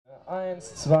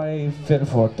1, 2, Viertel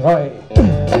vor 3.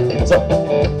 So.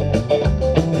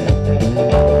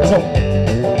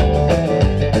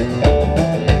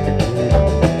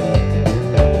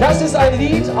 Das ist ein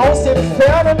Lied aus dem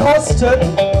fernen Osten,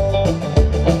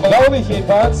 glaube ich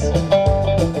jedenfalls.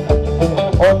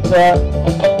 Und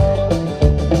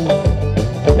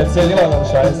ich erzähle immer so einen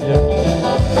Scheiß hier.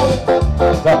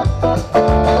 So.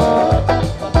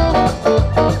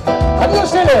 An dieser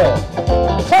Stelle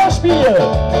Vorspiel.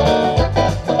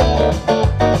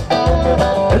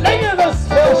 Längeres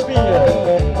Vorspiel.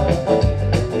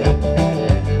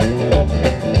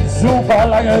 Super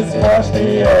langes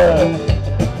Vorspiel.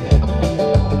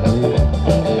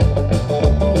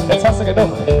 Jetzt hast du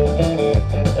genug.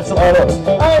 Jetzt zum Autos.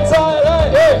 1, 2, 3,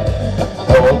 hey!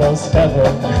 Almost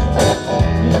heaven,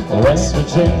 West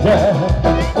Virginia,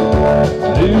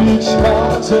 Beach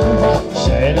Mountain,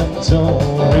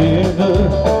 Shenandoah River.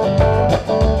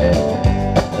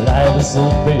 Life is so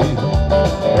big,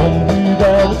 one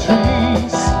über the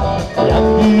trees, young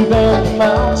über the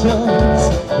mountains,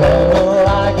 never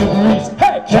like a breeze.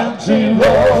 Hey, country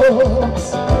roads,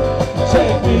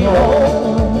 take me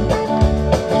home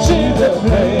to the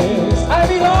place I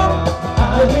belong,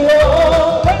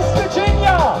 West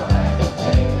Virginia.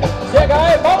 Sehr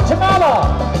geil, Mountain Mama.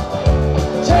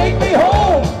 Take me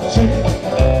home,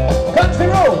 country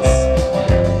roads.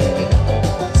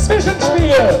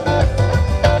 Zwischenspiel.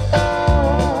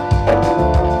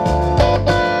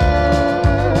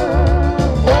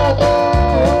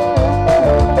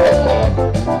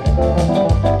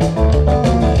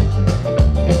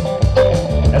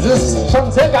 Es ist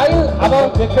schon sehr geil,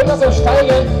 aber wir können das auch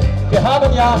steigern. Wir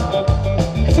haben ja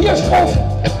 4 Strophen.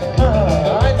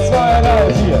 1, 2,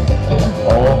 3, 4.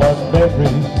 All my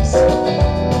memories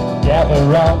gather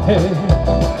round here.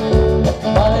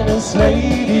 Finest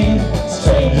lady,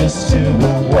 strangers to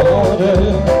the water.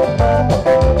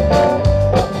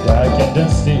 Dark and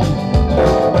dusty,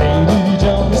 baby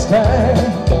jump the sky.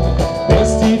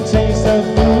 Misty taste of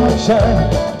moonshine,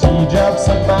 teardrops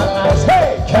in my eyes.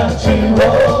 Hey, country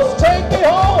roads, take me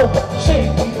home,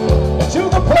 shake me to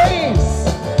the place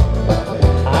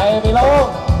I belong.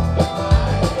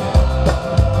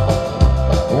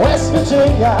 West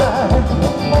Virginia,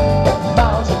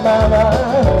 Mountain Mama,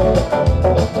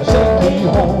 take me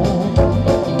home,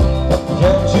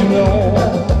 country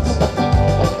roads.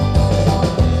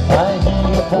 I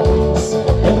hear a voice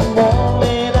in the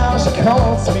morning, now she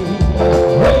calls me.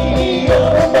 Radio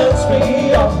reminds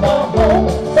me of my home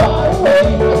far away.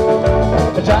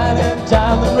 Driving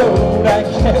down the road, I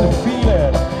can feel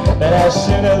it, that I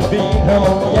should have been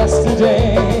home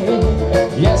yesterday.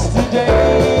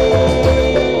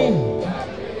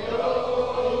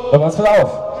 So, pass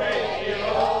auf.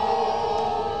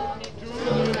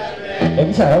 Ey,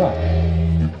 Michael, hör mal.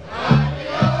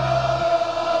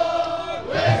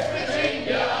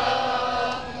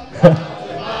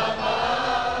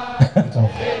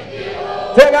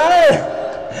 Sehr geil!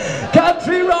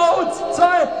 Country Roads!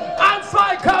 2, 1,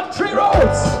 2, Country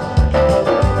Roads!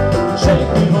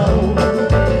 Shake me home,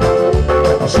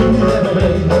 to the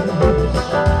place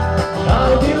I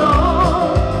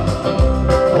belong,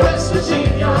 West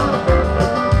Virginia,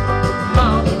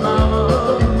 Mountain Mama,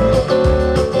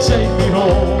 take me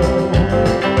home,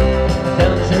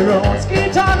 country roads,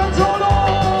 Gitarre und Solo!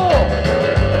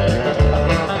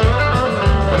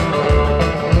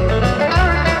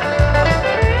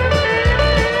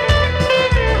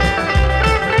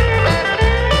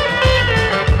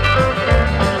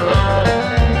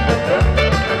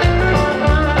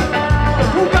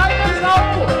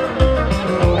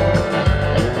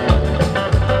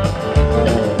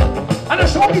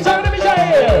 Gitarre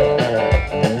Michael!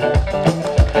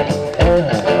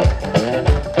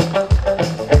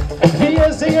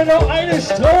 Wir singen noch eine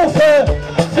Strophe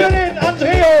für den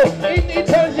Andreo in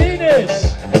Italien.